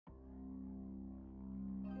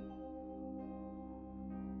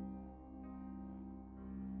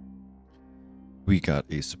We got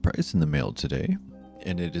a surprise in the mail today,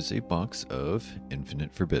 and it is a box of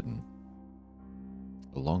Infinite Forbidden.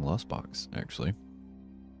 A long lost box, actually.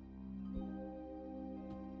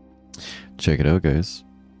 Check it out, guys.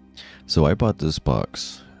 So I bought this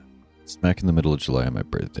box smack in the middle of July on my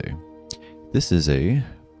birthday. This is a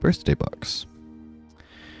birthday box.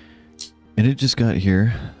 And it just got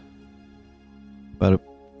here about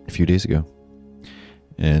a few days ago.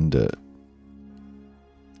 And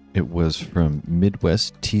it was from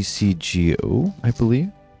Midwest TCGO, I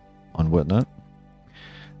believe, on Whatnot.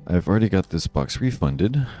 I've already got this box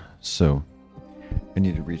refunded, so I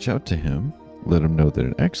need to reach out to him, let him know that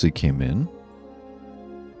it actually came in.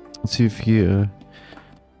 Let's see if he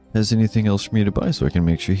has anything else for me to buy so I can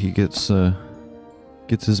make sure he gets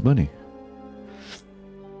his money.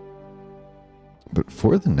 But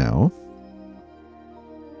for the now,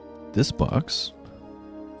 this box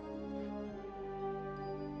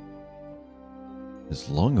is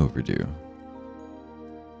long overdue.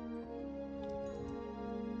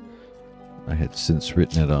 I had since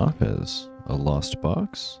written it off as a lost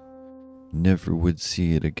box. Never would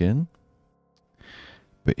see it again.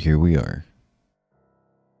 But here we are.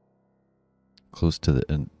 Close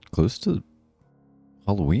to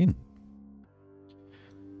Halloween.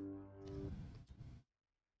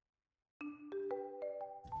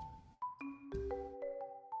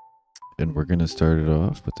 And we're gonna start it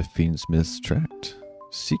off with the Fiendsmith's Tract.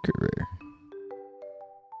 Secret rare.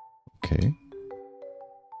 Okay.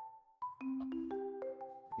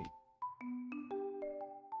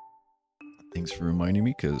 Thanks for reminding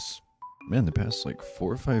me, because, man, the past like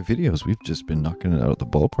 4 or 5 videos, we've just been knocking it out of the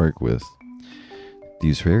ballpark with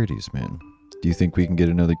these rarities, man. Do you think we can get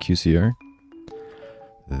another QCR?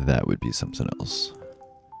 That would be something else.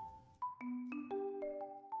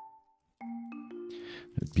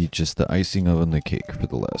 It'd be just the icing on the cake for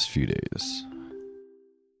the last few days.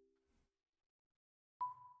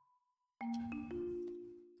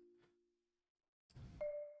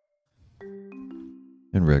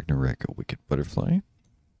 And Ragnarok, a Wicked Butterfly.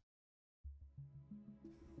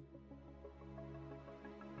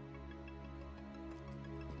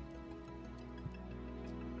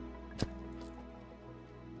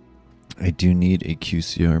 I do need a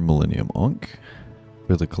QCR Millennium Ankh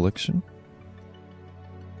for the collection.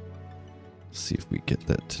 See if we get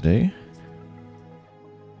that today.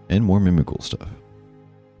 And more Mimical stuff.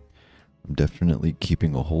 I'm definitely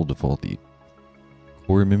keeping a hold of all the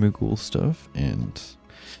core Mimical stuff, and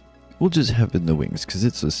we'll just have it in the wings because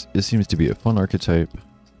it seems to be a fun archetype,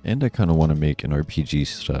 and I kind of want to make an RPG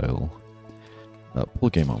style pull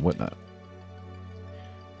game on Whatnot.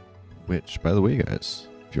 Which, by the way, guys,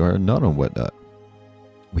 if you are not on Whatnot,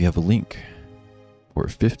 we have a link for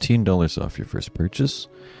 $15 off your first purchase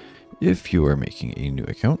if you are making a new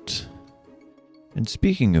account. And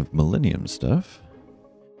speaking of Millennium stuff,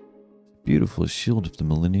 beautiful Shield of the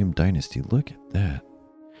Millennium Dynasty. Look at that.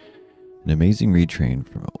 An amazing retrain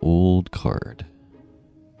from an old card.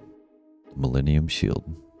 Millennium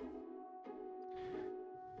Shield.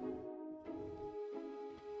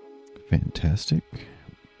 Fantastic.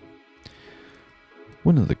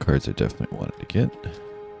 One of the cards I definitely wanted to get.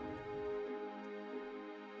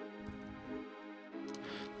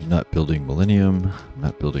 I'm not building Millennium, I'm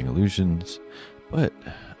not building Illusions, but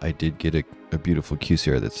I did get a beautiful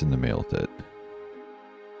QCR that's in the mail that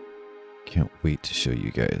can't wait to show you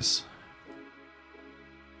guys.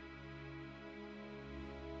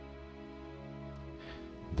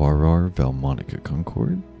 Varar Valmonica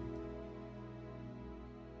Concord.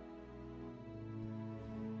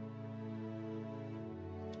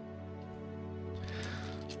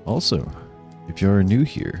 Also, if you are new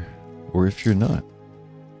here, or if you're not,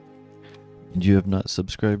 and you have not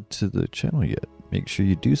subscribed to the channel yet, make sure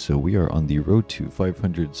you do so. We are on the road to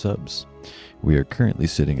 500 subs. We are currently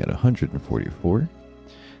sitting at 144.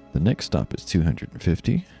 The next stop is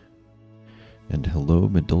 250. And hello,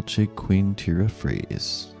 Medulce Queen Tira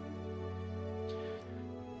Phrase.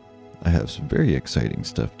 I have some very exciting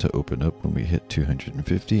stuff to open up when we hit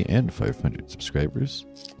 250 and 500 subscribers.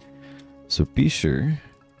 So be sure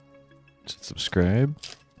to subscribe.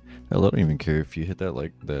 Hell, I don't even care if you hit that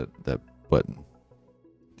that button.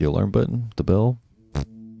 The alarm button, the bell.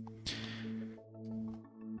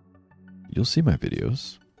 You'll see my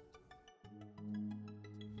videos.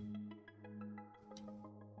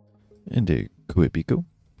 And a Kuipiko.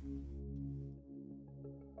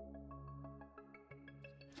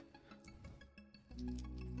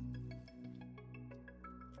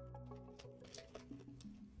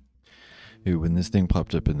 Ooh, when this thing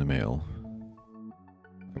popped up in the mail,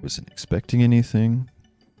 I wasn't expecting anything.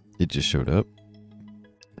 It just showed up.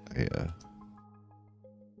 I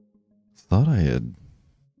thought I had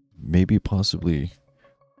maybe possibly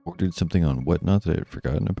ordered something on Whatnot that I had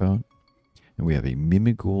forgotten about. And we have a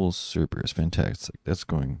Mimighoul Cerberus. Fantastic. That's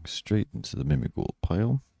going straight into the Mimighoul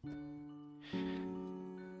pile.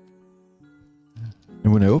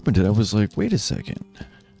 And when I opened it, I was like, wait a second.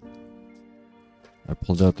 I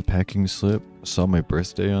pulled out the packing slip, saw my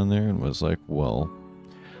birthday on there, and was like, well,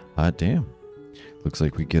 damn. Looks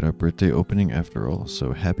like we get our birthday opening after all.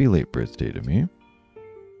 So happy late birthday to me.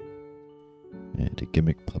 And a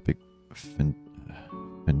gimmick puppet Fantasix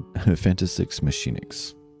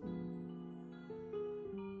Machinix.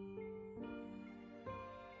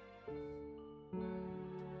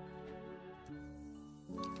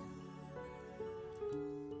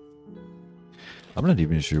 I'm not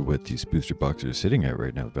even sure what these booster boxes are sitting at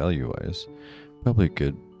right now, value-wise. Probably a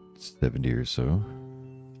good 70 or so.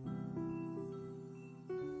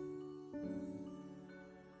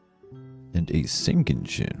 And a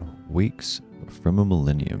Senginshin Wakes from a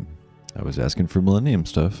Millennium. I was asking for Millennium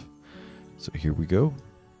stuff, so here we go.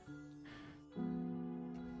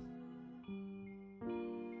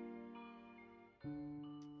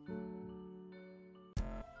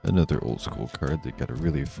 Another old school card that got a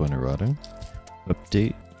really fun errata.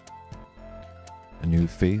 Update. A new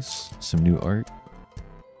face. Some new art.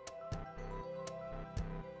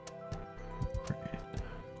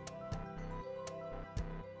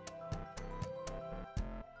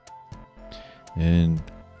 And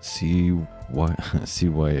CXYZ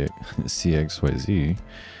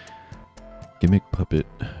Gimmick Puppet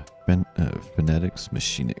Fanatics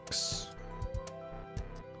Machinix.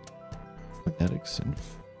 Fanatics and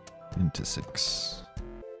Fantasix.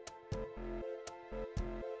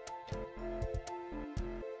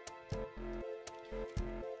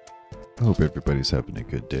 I hope everybody's having a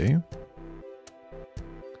good day.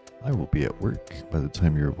 I will be at work by the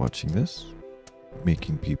time you're watching this,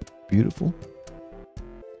 making people beautiful.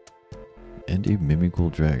 And a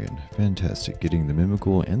Mimighoul Dragon. Fantastic. Getting the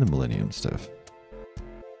Mimighoul and the Millennium stuff.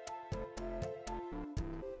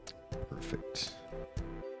 Perfect.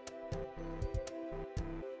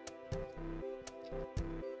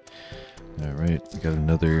 Alright, we got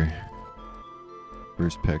another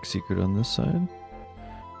first pack secret on this side.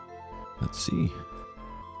 Let's see.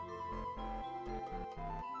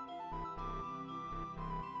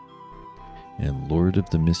 And Lord of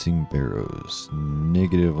the Missing Barrows.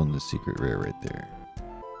 Negative on the secret rare right there.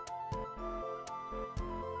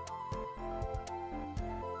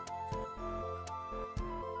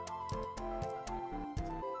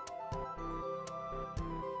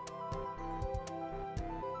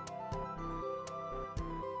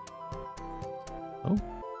 Oh,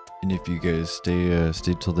 and if you guys stay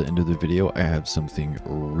till the end of the video, I have something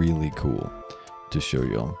really cool to show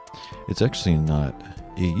y'all. It's actually not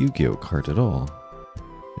a Yu-Gi-Oh card at all.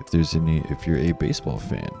 If you're a baseball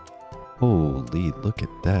fan, holy, look at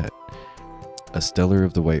that. A Stellar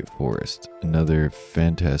of the White Forest, another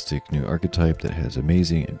fantastic new archetype that has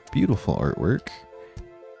amazing and beautiful artwork.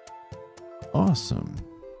 Awesome.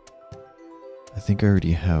 I think I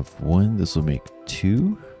already have one. This will make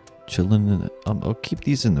two. Chilling in the, I'll keep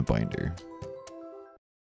these in the binder.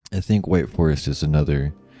 I think White Forest is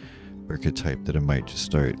another archetype that I might just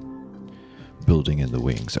start building in the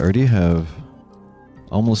wings. I already have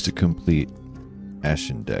almost a complete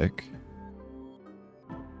Ashen deck.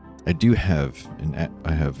 I do have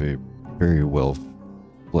I have a very well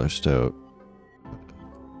fleshed out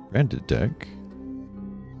branded deck.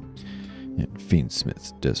 And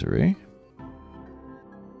Fiendsmith's Desiree.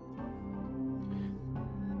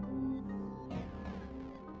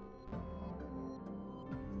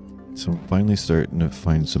 So I'm finally starting to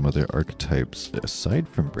find some other archetypes aside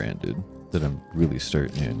from branded that I'm really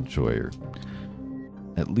starting to enjoy, or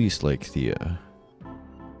at least like the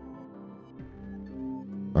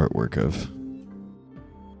artwork of.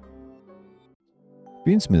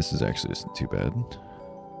 Fiendsmith's is actually isn't too bad.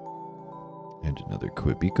 And another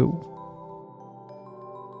Quibiko.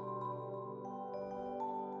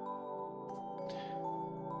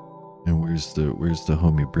 And where's the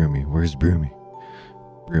homie Broomy? Where's Broomy?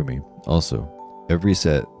 Broomy. Also, every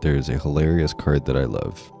set there is a hilarious card that I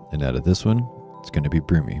love, and out of this one, it's going to be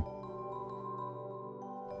Broomy.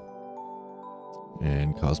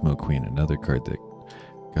 And Cosmo Queen, another card that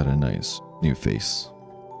got a nice new face.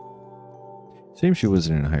 Shame she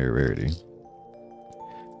wasn't in higher rarity,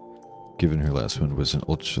 given her last one was an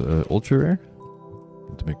ultra rare,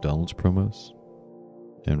 the McDonald's promos,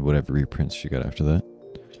 and whatever reprints she got after that.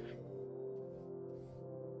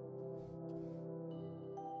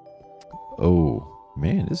 Oh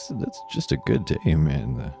man, that's just a good day,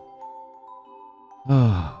 man.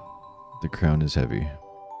 The crown is heavy.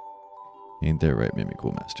 Ain't that right,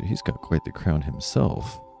 Mimicool Master? He's got quite the crown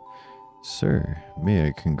himself. Sir, may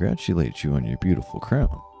I congratulate you on your beautiful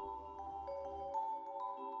crown.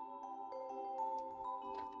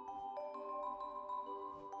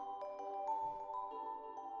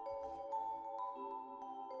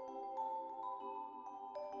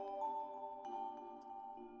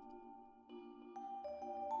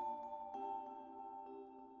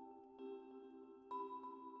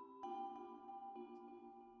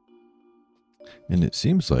 And it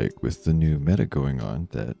seems like with the new meta going on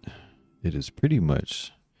that it is pretty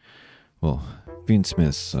much, well,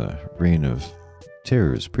 Fiendsmith's reign of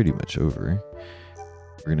terror is pretty much over.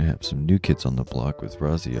 We're going to have some new kids on the block with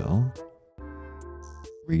Raziel.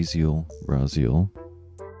 Raziel.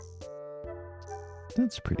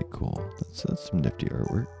 That's pretty cool. That's some nifty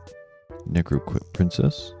artwork. Necroquip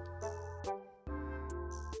Princess.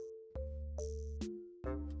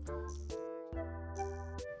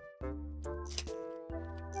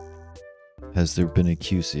 Has there been a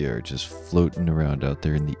QCR just floating around out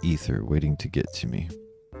there in the ether waiting to get to me?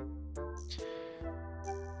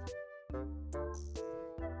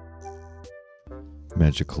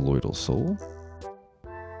 Magicaloidal Soul.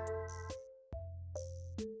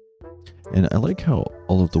 And I like how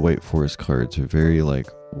all of the White Forest cards are very like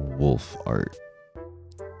wolf art.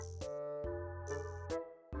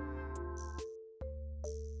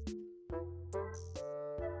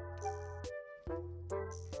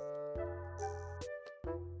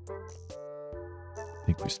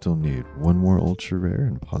 I think we still need one more ultra rare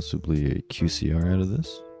and possibly a QCR out of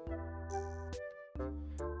this.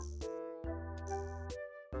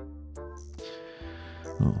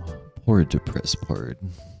 Oh, poor depressed Pard.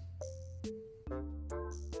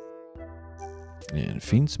 And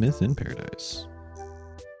Fiendsmith in Paradise.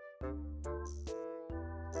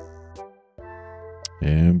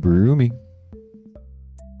 And Broomy.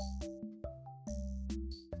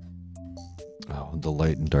 Oh, the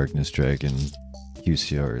Light and Darkness Dragon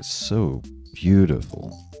QCR is so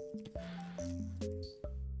beautiful.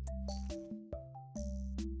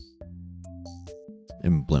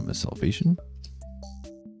 Emblem of Salvation.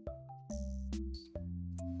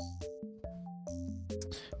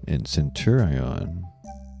 And Centurion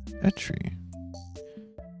Etri.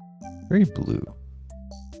 Very blue.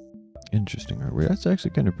 Interesting artwork. That's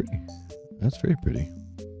actually kind of pretty. That's very pretty.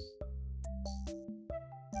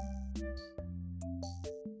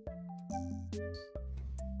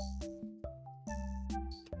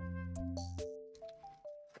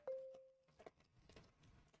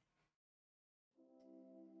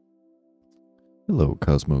 Hello,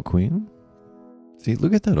 Cosmo Queen. See,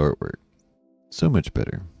 look at that artwork. So much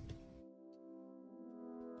better.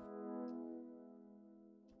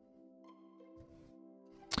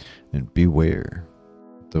 And beware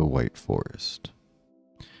the White Forest.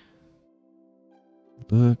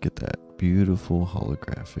 Look at that beautiful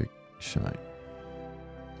holographic shine.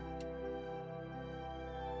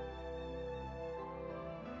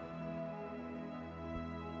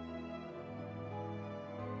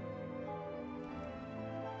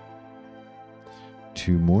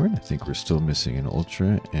 Two more, and I think we're still missing an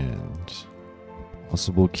Ultra and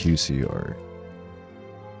possible QCR.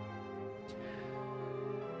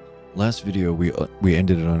 Last video we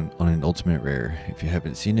ended it on an ultimate rare. If you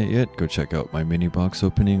haven't seen it yet, go check out my mini box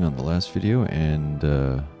opening on the last video, and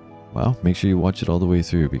wow, make sure you watch it all the way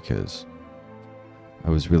through because I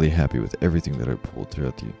was really happy with everything that I pulled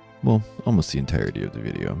throughout the, well, almost the entirety of the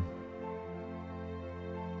video.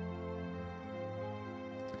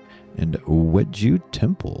 And Wedju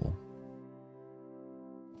Temple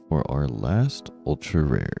for our last ultra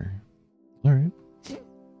rare. Alright.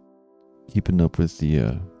 Keeping up with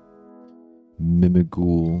the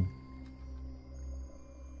Mimighoul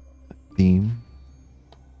theme.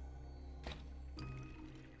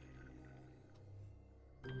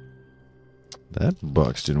 That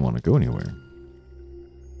box didn't want to go anywhere.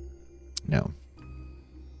 Now,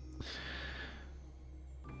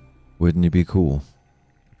 wouldn't it be cool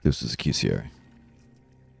if this is a QCR?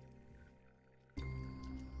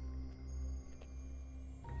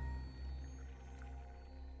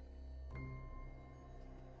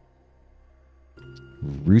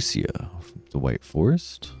 Rusia, the White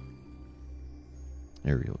Forest.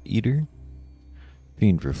 Aerial Eater.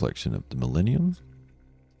 Fiend Reflection of the Millennium.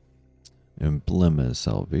 Emblem of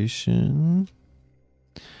Salvation.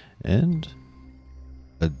 And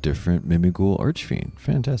a different Mimighoul Archfiend.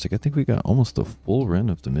 Fantastic. I think we got almost the full run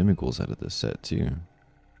of the Mimighouls out of this set too.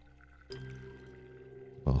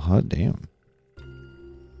 Well, hot damn.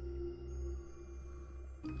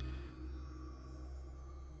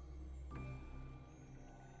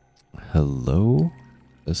 Hello,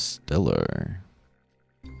 a Stellar,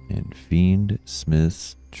 and Fiend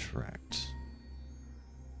Smith's Tract.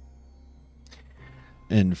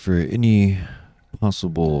 And for any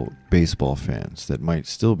possible baseball fans that might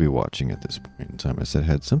still be watching at this point in time, I said I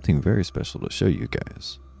had something very special to show you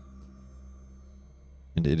guys.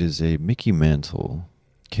 And it is a Mickey Mantle,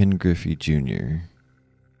 Ken Griffey Jr.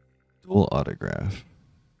 dual autograph.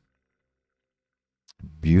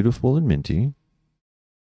 Beautiful and minty.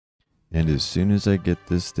 And as soon as I get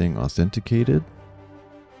this thing authenticated,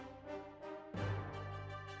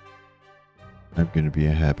 I'm going to be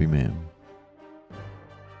a happy man.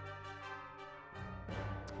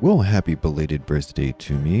 Well, happy belated birthday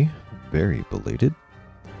to me. Very belated.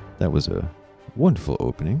 That was a wonderful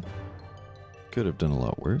opening. Could have done a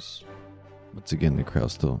lot worse. Once again, the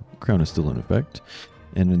crown is still in effect.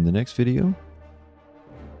 And in the next video,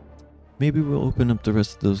 maybe we'll open up the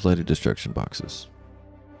rest of those lighted destruction boxes.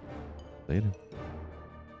 Later.